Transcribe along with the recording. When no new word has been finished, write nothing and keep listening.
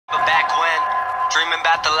dreaming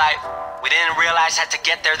about the life we didn't realize had to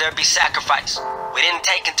get there, there'd be sacrifice. We didn't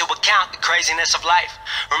take into account the craziness of life.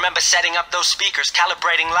 Remember setting up those speakers,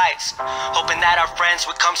 calibrating lights, hoping that our friends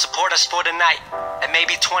would come support us for the night. And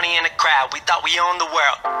maybe 20 in the crowd, we thought we owned the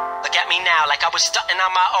world. Look at me now, like I was stunting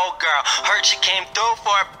on my old girl. Heard she came through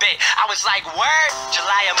for a bit, I was like, word.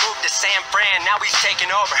 Jelaya moved to San Fran, now he's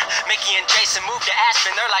taking over. Mickey and Jason moved to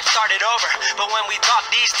Aspen, their life started over. But when we talk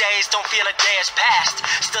these days, don't feel a day has passed.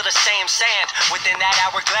 Still the same sand within that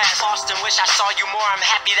hourglass. Austin, wish I saw you more, I'm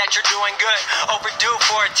happy that you're doing good. Overdue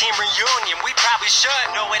for a team reunion, we probably should.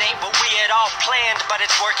 No, it ain't what we had all planned, but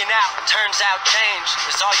it's working out. Turns out change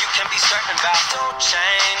is all you can be certain about. Don't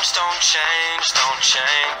change, don't change, don't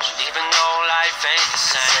change. Even though life ain't the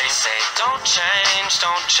same. Say, don't change,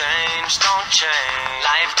 don't change, don't change.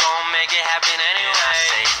 Life gon' make it happen anyway.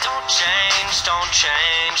 Say, don't change, don't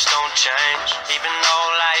change, don't change. Even though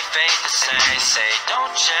life ain't the same. Say,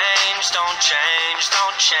 don't change, don't change,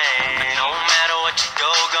 don't change. No matter what you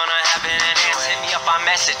do, gonna happen anyway. Hit me up on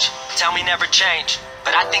message, tell me never change.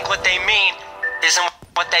 But I think what they mean isn't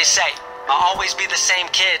what they say. I'll always be the same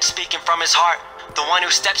kid speaking from his heart. The one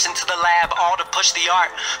who steps into the lab all to push the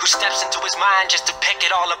art, who steps into his mind just to pick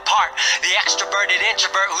it all apart. The extroverted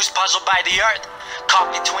introvert who's puzzled by the earth,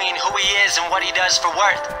 caught between who he is and what he does for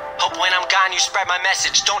worth. Hope when I'm gone you spread my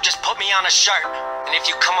message, don't just put me on a shirt. And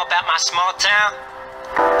if you come up at my small town,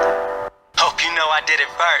 hope you know I did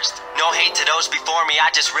it first. No hate to those before me,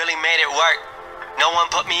 I just really made it work. No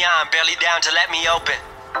one put me on, barely down to let me open.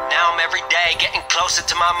 Now I'm every day getting closer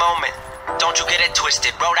to my moment. Don't you get it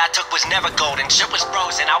twisted, road I took was never golden. Shit was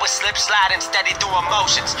frozen, I was slip sliding steady through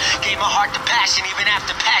emotions. Gave my heart to passion, even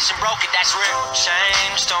after passion broke it, that's real. Don't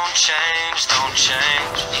change, don't change, don't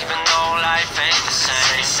change. Even though life ain't the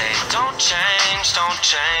same. Say, don't change, don't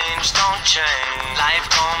change, don't change. Life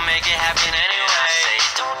gon' make it happen anyway. Say,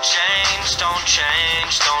 don't